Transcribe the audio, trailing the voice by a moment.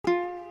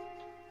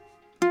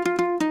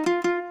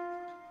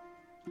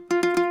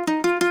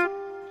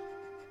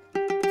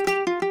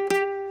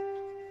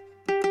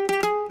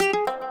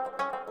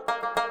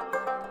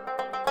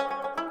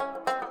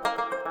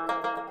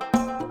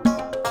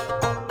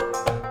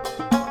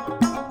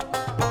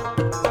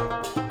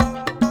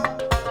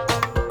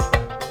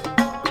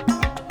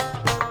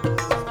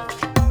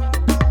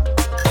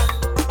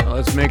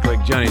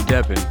Johnny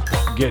Depp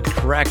and get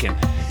cracking.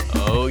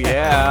 Oh,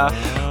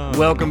 yeah.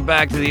 Welcome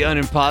back to the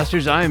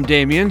Unimposters. I am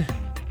Damien.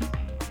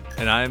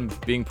 And I'm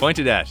being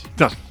pointed at.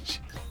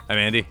 I'm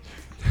Andy.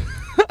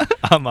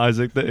 I'm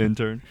Isaac, the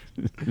intern.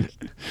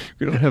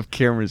 We don't have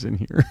cameras in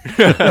here.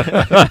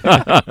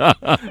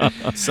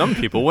 Some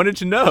people wanted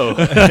to know.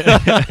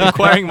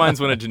 Inquiring minds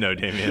wanted to know,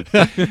 Damien.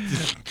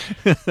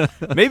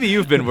 Maybe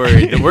you've been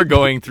worried that we're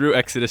going through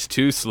Exodus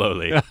too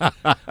slowly.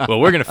 Well,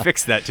 we're going to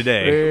fix that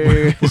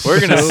today. We're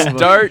going to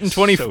start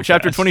in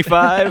chapter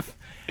 25,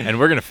 and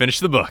we're going to finish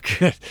the book.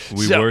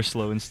 We were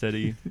slow and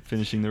steady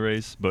finishing the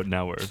race, but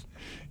now we're...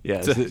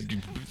 Yeah,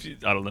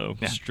 I don't know.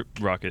 Yeah.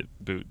 Rocket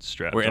boot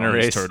strap. We're in a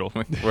race. Turtle.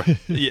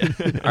 Yeah.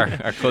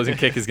 Our closing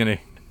kick is going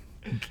to...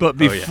 But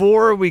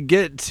before we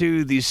get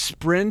to the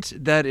sprint,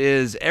 that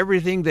is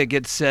everything that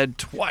gets said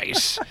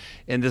twice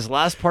in this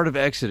last part of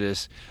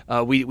Exodus,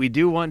 we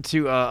do want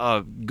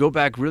to go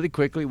back really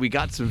quickly. We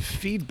got some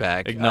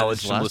feedback.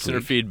 Acknowledge some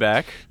listener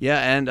feedback. Yeah,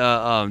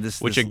 and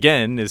Which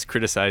again is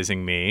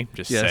criticizing me,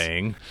 just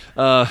saying.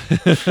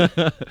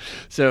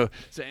 So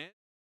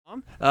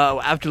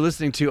after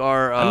listening to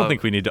our... I don't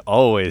think we need to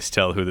always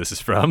tell who this is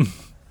from.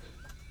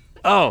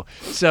 So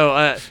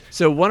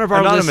one of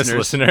our anonymous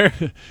listener,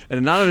 an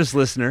anonymous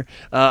listener,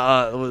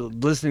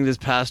 listening this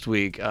past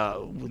week,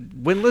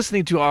 when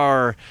listening to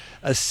our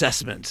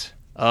assessment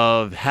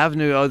of "Have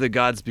No Other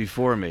Gods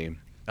Before Me,"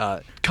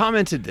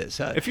 commented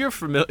this. If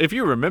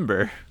you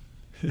remember,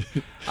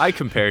 I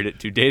compared it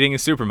to dating a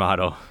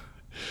supermodel.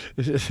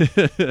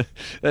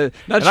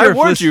 I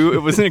warned you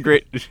it wasn't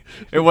great.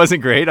 It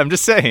wasn't great. I'm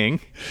just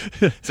saying.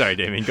 Sorry,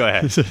 Damien. Go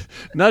ahead.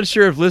 Not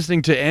sure if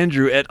listening to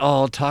Andrew et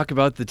al. Talk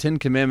about the 10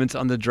 Commandments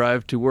on the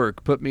drive to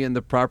work put me in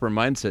the proper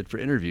mindset for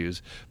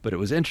interviews, but it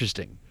was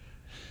interesting.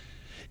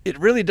 It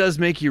really does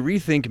make you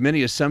rethink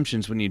many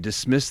assumptions when you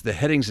dismiss the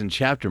headings and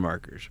chapter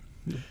markers.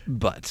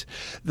 But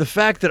the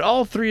fact that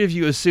all three of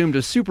you assumed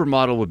a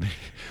supermodel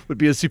would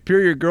be a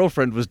superior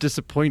girlfriend was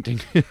disappointing.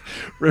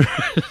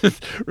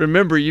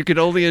 Remember, you could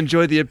only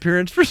enjoy the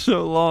appearance for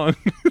so long.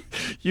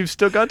 You've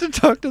still got to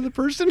talk to the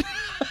person.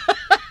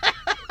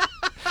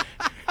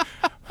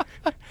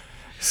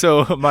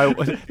 So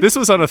this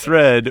was on a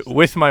thread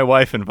with my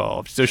wife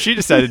involved, so she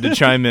decided to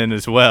chime in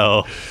as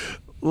well.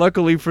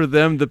 Luckily for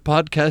them, the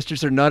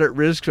podcasters are not at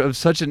risk of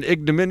such an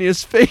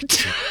ignominious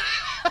fate.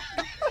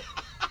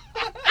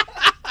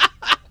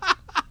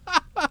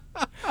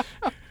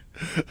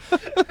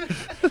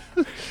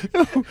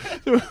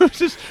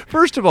 Just,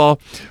 first of all,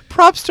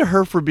 props to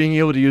her for being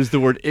able to use the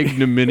word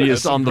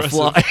ignominious on the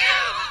fly.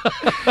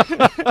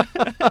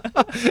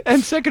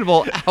 And second of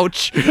all,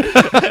 ouch.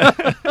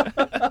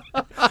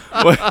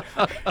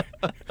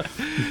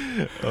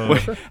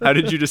 How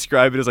did you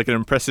describe it as like an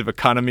impressive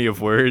economy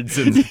of words?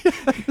 And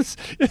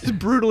it's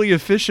brutally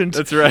efficient.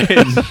 That's right.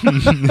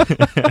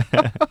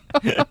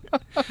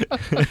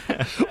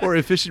 Or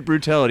efficient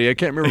brutality. I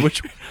can't remember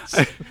which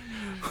one.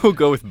 We'll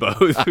go with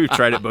both. We've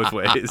tried it both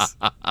ways.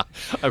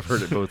 I've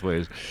heard it both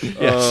ways.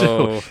 Yeah.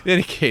 So, in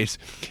any case,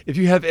 if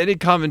you have any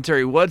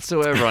commentary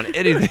whatsoever on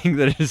anything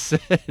that is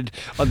said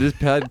on this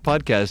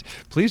podcast,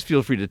 please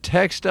feel free to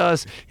text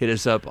us, hit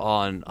us up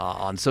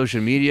on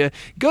social media.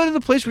 Go to the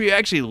place where you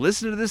actually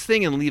listen to this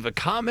thing and leave a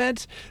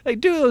comment.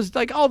 Like do those,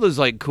 like all those,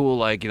 like cool,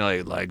 like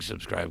like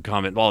subscribe,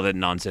 comment, all that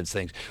nonsense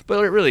things.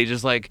 But really,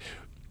 just like.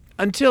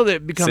 Until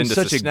it becomes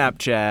Send such us a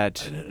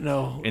Snapchat,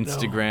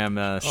 Instagram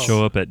us.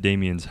 Show up at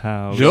Damien's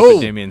house. Show up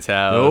at Damien's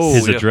house.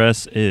 His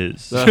address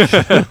is.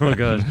 Oh my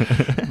God!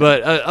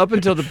 But up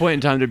until the point in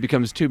time there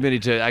becomes too many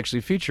to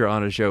actually feature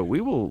on a show, we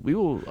will,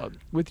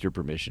 with your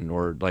permission,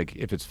 or like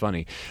if it's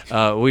funny,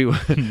 we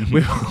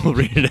will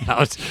read it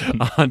out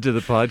onto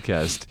the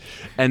podcast,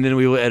 and then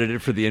we will edit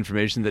it for the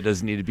information that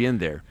doesn't need to be in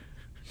there.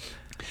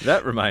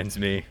 That reminds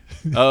me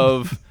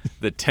of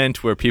the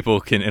tent where people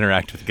can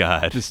interact with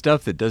God. The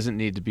stuff that doesn't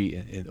need to be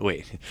in.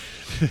 Wait.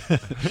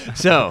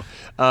 So,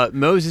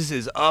 Moses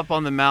is up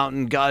on the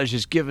mountain. God has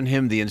just given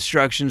him the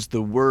instructions,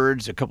 the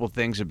words, a couple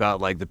things about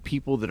like the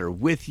people that are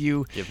with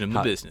you. Giving him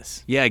the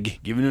business. Yeah,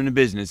 giving him the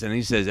business. And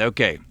he says,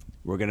 okay,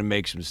 we're going to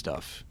make some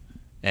stuff.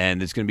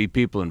 And it's going to be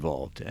people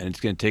involved. And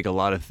it's going to take a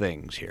lot of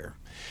things here.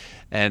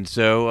 And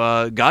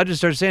so God just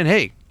starts saying,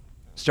 hey,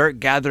 start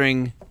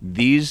gathering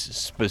these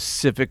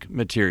specific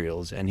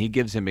materials, and he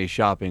gives him a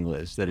shopping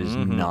list that is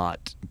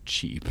not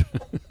cheap.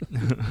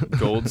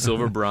 Gold,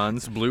 silver,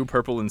 bronze, blue,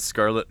 purple, and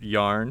scarlet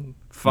yarn,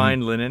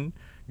 fine linen,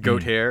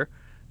 goat hair,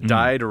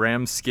 dyed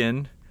ram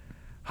skin,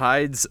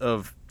 hides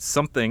of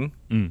something,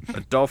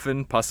 a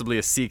dolphin, possibly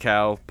a sea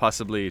cow,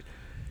 possibly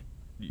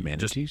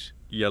manatees? Just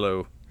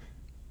yellow.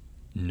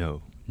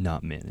 No,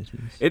 not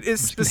manatees. It is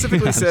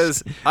specifically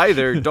says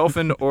either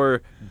dolphin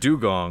or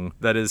dugong,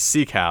 that is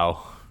sea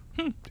cow.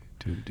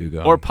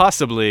 Dugong. Or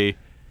possibly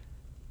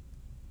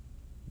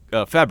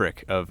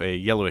fabric of a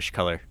yellowish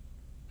color.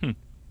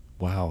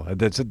 Wow,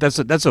 that's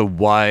a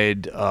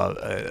wide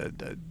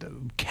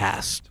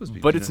cast.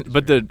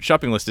 But the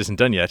shopping list isn't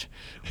done yet.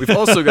 We've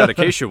also got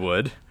acacia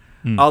wood,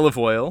 olive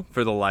oil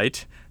for the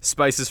light,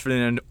 spices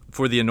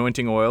for the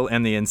anointing oil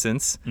and the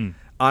incense,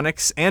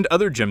 onyx and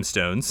other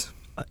gemstones.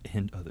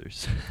 And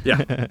others.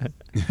 Yeah.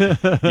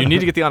 You need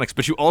to get the onyx,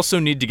 but you also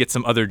need to get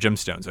some other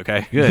gemstones,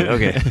 okay? Good.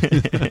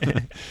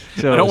 Okay.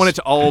 So I don't want it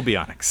to all be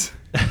onyx.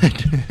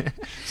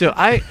 So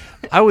I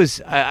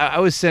was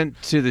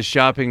sent to the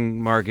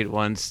shopping market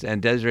once,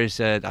 and Desiree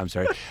said, "I'm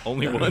sorry,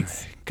 Only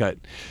once. cut."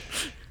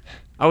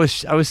 I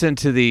was sent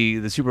to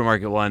the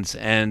supermarket once,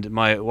 and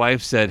my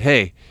wife said,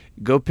 "Hey,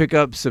 go pick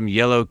up some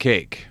yellow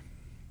cake."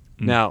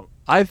 Now,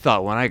 I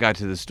thought when I got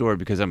to the store,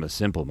 because I'm a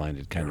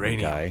simple-minded kind of a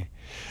Uranium. guy,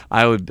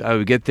 I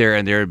would get there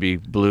and there would be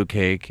blue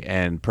cake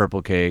and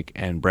purple cake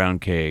and brown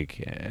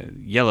cake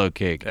and yellow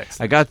cake.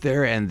 Excellent. I got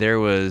there and there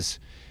was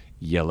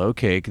yellow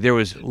cake. There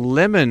was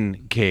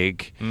lemon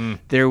cake.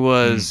 There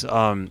was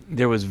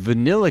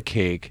vanilla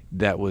cake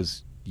that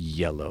was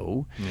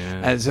yellow.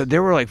 Yeah. And so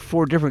there were like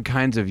 4 different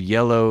kinds of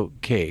yellow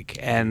cake.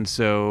 And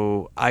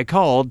so I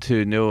called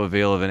to no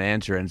avail of an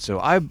answer. And so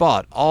I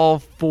bought all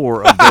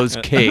 4 of those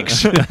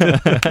cakes.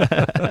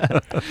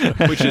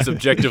 Which is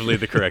objectively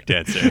the correct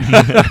answer.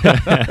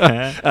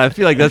 I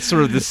feel like that's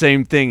sort of the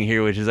same thing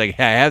here, which is like,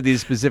 hey, I have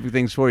these specific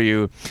things for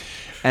you,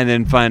 and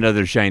then find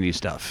other shiny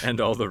stuff. And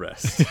all the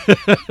rest.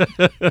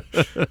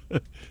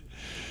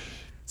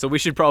 So we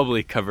should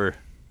probably cover,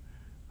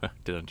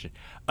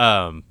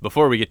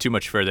 before we get too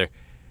much further,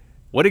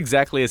 what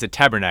exactly is a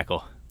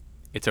tabernacle?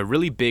 It's a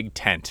really big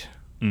tent.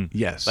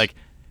 Yes. Like,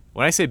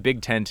 when I say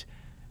big tent,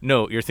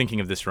 no, you're thinking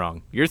of this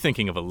wrong. You're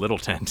thinking of a little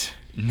tent.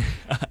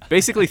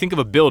 Basically, think of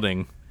a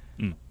building.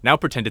 Now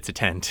pretend it's a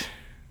tent.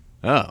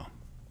 Oh.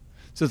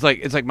 So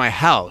it's like my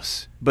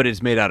house, but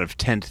it's made out of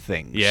tent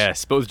things.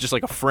 Yes, but with just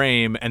like a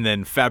frame and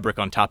then fabric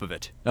on top of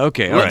it.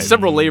 Okay, all Well, right.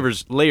 several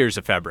layers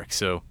of fabric,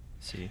 so...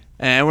 See.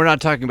 And we're not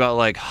talking about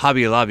like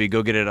Hobby Lobby,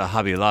 go get it at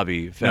Hobby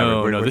Lobby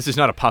fabric. No, this is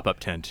not a pop-up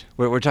tent.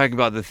 We're talking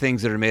about the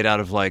things that are made out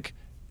of like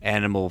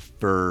animal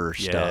fur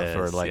stuff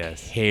or Yes, like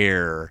yes.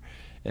 hair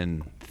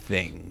and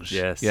things.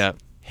 Yes. Yeah.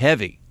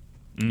 Heavy.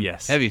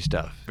 Yes. Heavy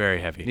stuff.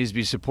 Very heavy. It needs to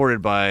be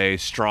supported by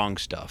strong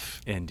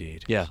stuff.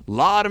 Indeed. Yeah. A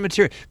lot of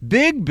material.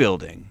 Big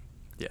building.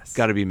 Yes.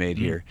 Got to be made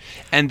here.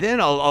 And then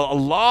a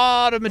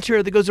lot of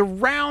material that goes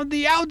around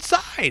the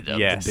outside of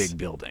Yes. the big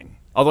building.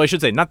 Although I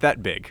should say, not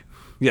that big.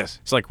 Yes.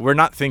 It's like we're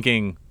not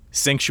thinking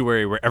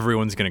sanctuary where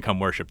everyone's going to come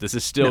worship. This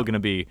is still going to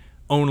be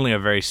only a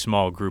very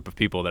small group of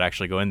people that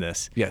actually go in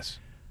this. Yes.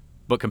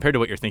 But compared to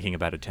what you're thinking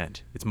about a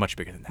tent, it's much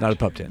bigger than that. Not a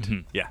pup tent.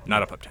 Yeah,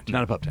 not a pub tent.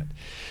 Not a pup tent.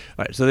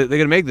 All right, so they're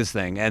going to make this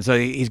thing. And so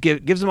he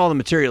gives them all the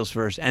materials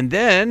first. And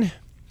then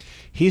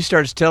he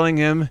starts telling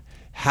him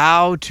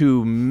how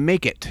to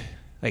make it,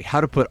 like how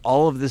to put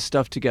all of this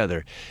stuff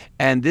together.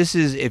 And this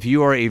is, if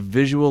you are a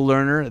visual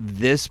learner,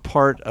 this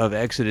part of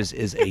Exodus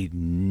is a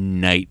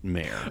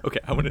nightmare. Okay,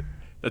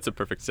 that's a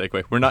perfect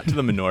segue. We're not to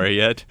the menorah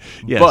yet,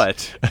 Yes.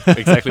 but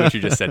exactly what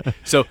you just said.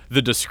 So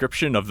the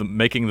description of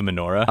making the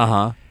menorah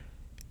Uh-huh.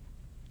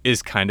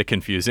 is kind of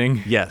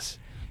confusing. Yes.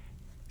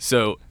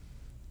 So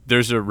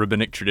there's a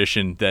rabbinic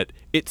tradition that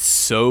it's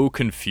so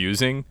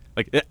confusing.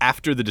 Like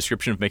after the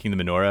description of making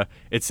the menorah,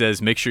 it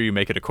says make sure you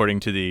make it according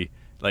to the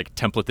like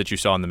template that you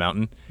saw on the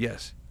mountain.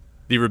 Yes.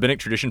 The rabbinic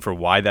tradition for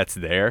why that's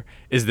there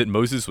is that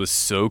Moses was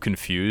so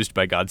confused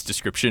by God's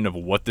description of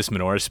what this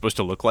menorah is supposed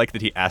to look like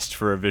that he asked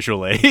for a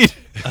visual aid.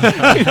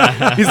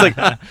 He's like,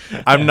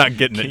 I'm not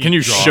getting it. Can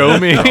you show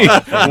me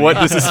what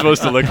this is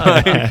supposed to look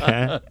like?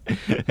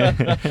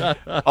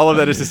 All of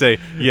that is to say,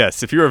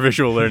 yes, if you're a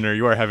visual learner,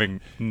 you are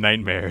having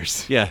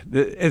nightmares. Yeah,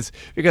 it's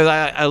because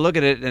I look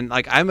at it and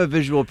like I'm a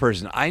visual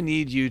person. I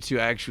need you to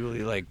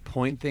actually like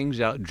point things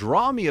out,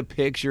 draw me a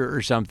picture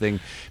or something,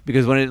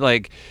 because when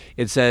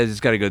it says it's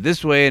got to go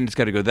this way and it's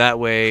got to go that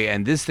way,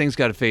 and this thing's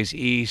got to face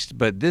east,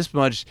 but this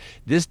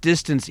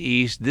distance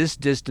east, this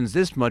distance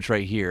this much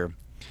right here.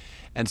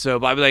 And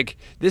so I'd be like,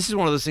 this is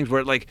one of those things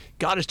where like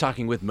God is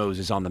talking with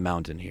Moses on the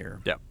mountain here.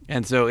 Yeah.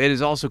 And so it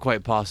is also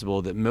quite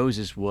possible that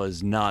Moses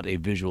was not a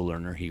visual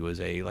learner. He was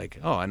a like,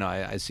 oh, I know,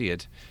 I see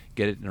it,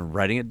 get it, and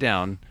writing it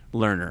down,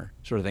 learner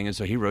sort of thing. And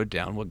so he wrote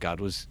down what God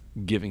was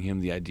giving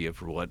him the idea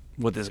for what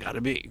this got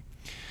to be.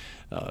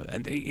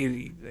 And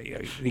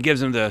he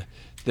gives him the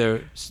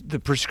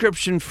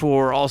prescription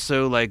for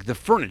also like the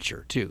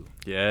furniture too.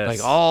 Yes. Like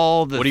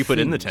all the What do you put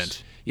in the things.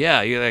 tent?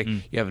 Yeah, you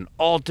have an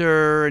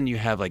altar, and you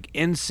have like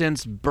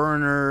incense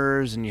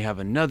burners, and you have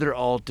another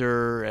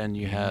altar, and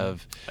you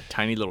have A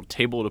tiny little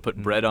table to put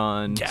bread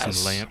on. Yes.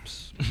 Some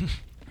lamps.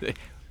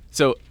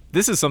 So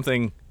this is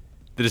something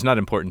that is not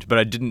important, but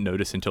I didn't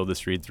notice until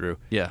this read through.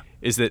 Yeah.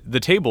 Is that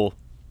the table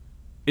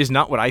is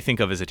not what I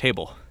think of as a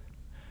table,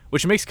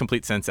 which makes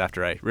complete sense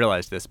after I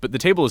realized this. But the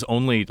table is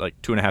only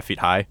like 2.5 feet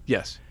high,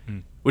 Yes.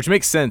 which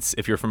makes sense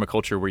if you're from a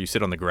culture where you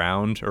sit on the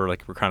ground or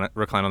like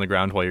recline on the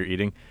ground while you're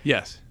eating.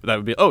 Yes. But that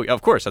would be, oh, yeah,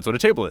 of course, that's what a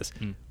table is.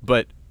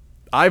 But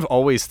I've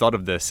always thought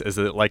of this as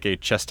like a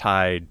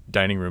chest-high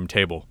dining room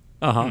table,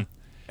 Uh-huh.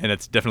 and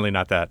it's definitely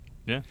not that.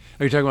 Yeah.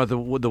 Are you talking about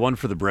the one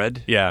for the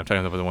bread? Yeah, I'm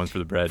talking about the ones for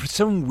the bread. For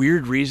some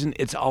weird reason,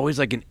 it's always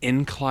like an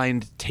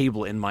inclined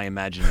table in my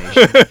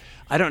imagination.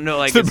 I don't know,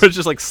 like So the bread's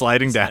just like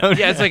sliding down.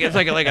 yeah, it's like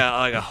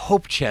a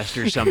hope chest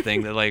or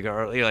something that like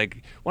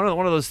one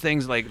of those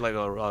things like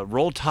a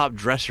roll top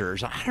dresser. Or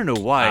something. I don't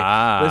know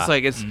why, but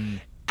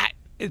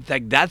it's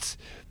like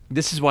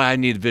this is why I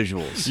need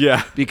visuals.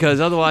 Yeah. Because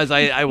otherwise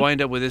I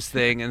wind up with this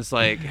thing and it's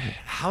like,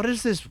 how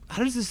does this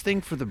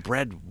thing for the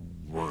bread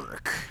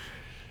work?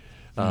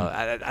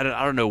 I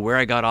don't know where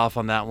I got off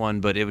on that one,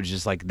 but it was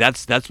just like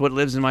that's what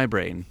lives in my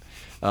brain.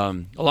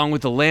 Along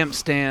with the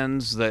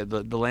lampstands, the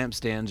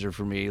lampstands are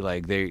for me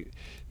like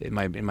in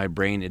my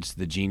brain it's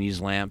the genie's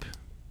lamp,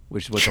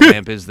 which is what the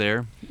lamp is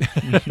there.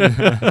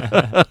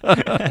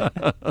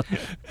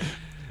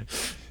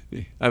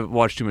 I've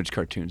watched too much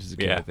cartoons as a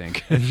kid, I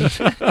think.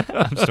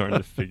 I'm starting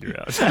to figure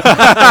out.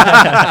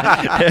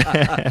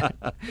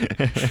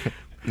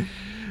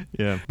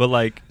 Yeah, but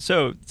like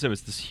so it's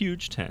this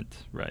huge tent,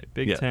 right?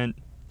 Big tent,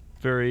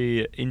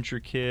 very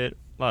intricate,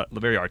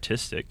 very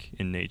artistic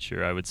in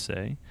nature, I would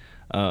say.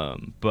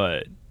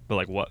 But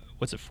like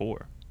what's it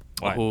for?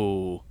 Why?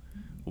 Oh,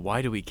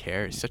 why do we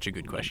care? Is such a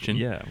good question.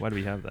 Yeah, why do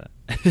we have that?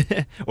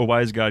 Or why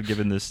has God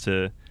given this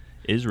to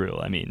Israel?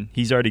 I mean,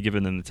 he's already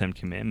given them the 10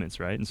 Commandments,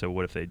 right? And so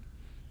what if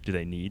do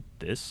they need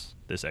this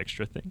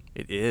extra thing?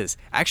 It is.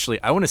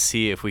 Actually, I want to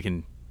see if we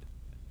can.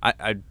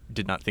 I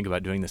did not think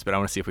about doing this, but I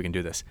want to see if we can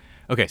do this.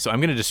 Okay, so I'm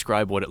going to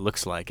describe what it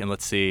looks like, and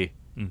let's see.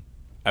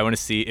 I want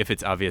to see if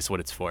it's obvious what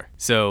it's for.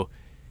 So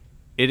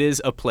it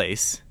is a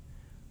place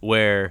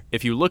where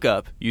if you look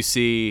up, you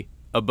see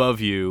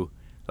above you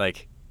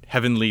like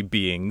heavenly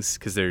beings,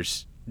 because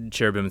there's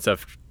cherubim and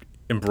stuff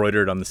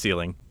embroidered on the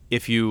ceiling.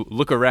 If you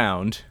look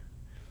around,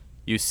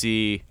 you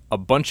see a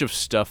bunch of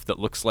stuff that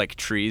looks like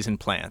trees and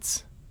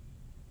plants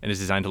and is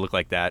designed to look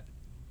like that.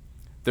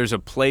 There's a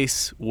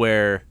place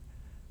where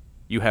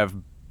you have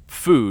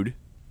food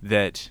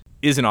that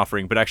is an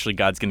offering, but actually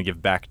God's going to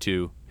give back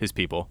to his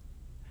people.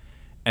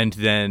 And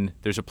then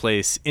there's a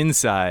place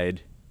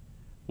inside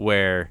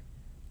where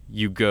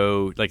you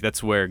go, like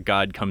that's where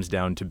God comes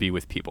down to be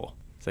with people.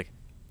 It's like,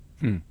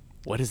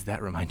 what does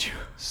that remind you?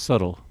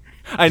 Subtle.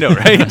 I know,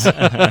 right?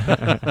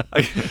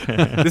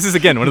 This is,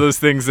 again, one of those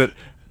things that,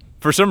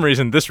 for some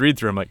reason, this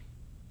read-through, I'm like,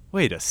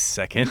 wait a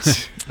second.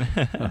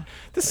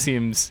 This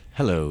seems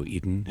Hello,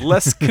 Eden.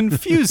 less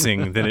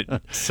confusing than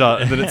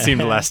it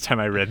seemed last time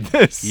I read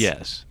this.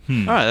 Yes.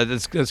 All right,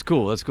 that's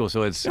cool. That's cool.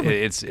 So it's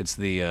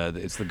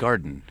the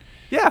garden.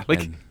 Yeah,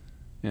 like And-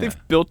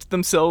 they've built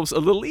themselves a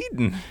little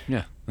Eden.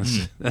 Yeah.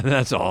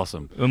 That's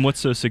awesome. And what's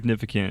so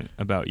significant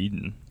about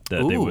Eden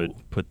that they would Ooh.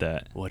 put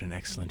that What an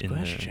excellent in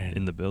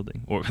question. the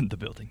building or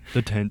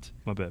the tent?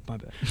 My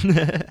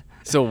bad.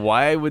 So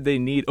why would they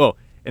need... Oh,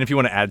 and if you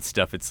want to add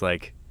stuff, it's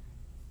like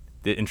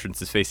the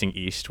entrance is facing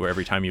east, where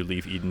every time you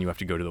leave Eden, you have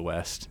to go to the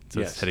west. So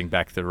Yes. it's heading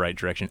back the right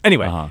direction.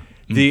 Anyway,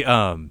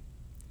 Uh-huh.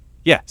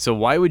 so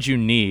why would you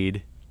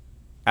need,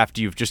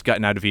 after you've just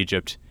gotten out of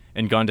Egypt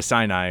and gone to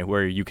Sinai,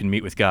 where you can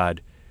meet with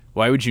God,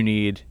 why would you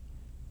need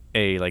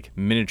a like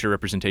miniature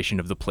representation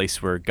of the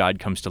place where God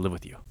comes to live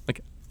with you?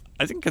 Like,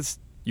 I think because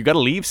you got to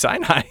leave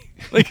Sinai.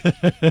 Like,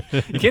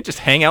 you can't just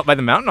hang out by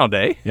the mountain all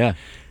day. Yeah.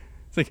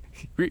 It's like,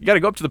 you got to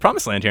go up to the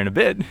promised land here in a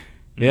bit.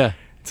 Yeah.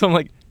 So I'm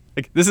like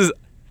this is,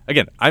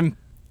 again, I'm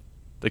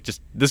like,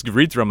 just this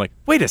read through, I'm like,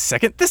 wait a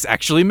second, this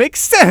actually makes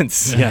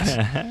sense.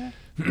 Yes.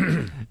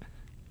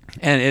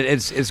 And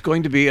it's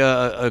going to be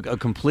a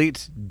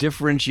complete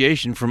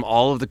differentiation from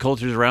all of the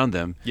cultures around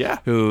them. Yeah.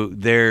 Who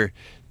their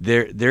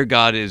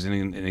God is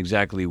in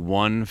exactly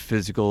one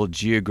physical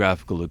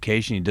geographical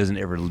location. He doesn't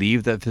ever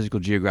leave that physical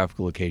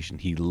geographical location.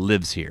 He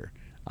lives here.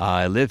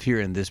 I live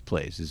here in this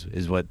place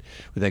is what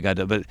that God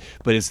does.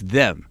 But it's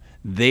them.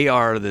 They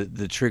are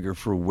the trigger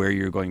for where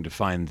you're going to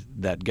find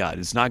that God.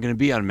 It's not going to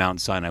be on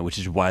Mount Sinai, which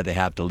is why they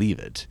have to leave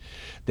it.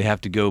 They have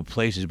to go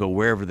places, but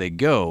wherever they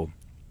go,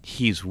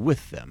 he's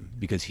with them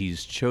because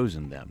he's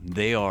chosen them.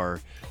 They are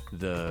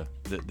the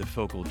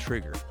focal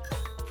trigger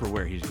for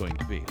where he's going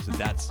to be. So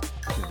that's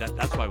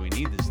why we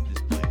need this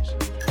place. So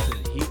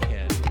that he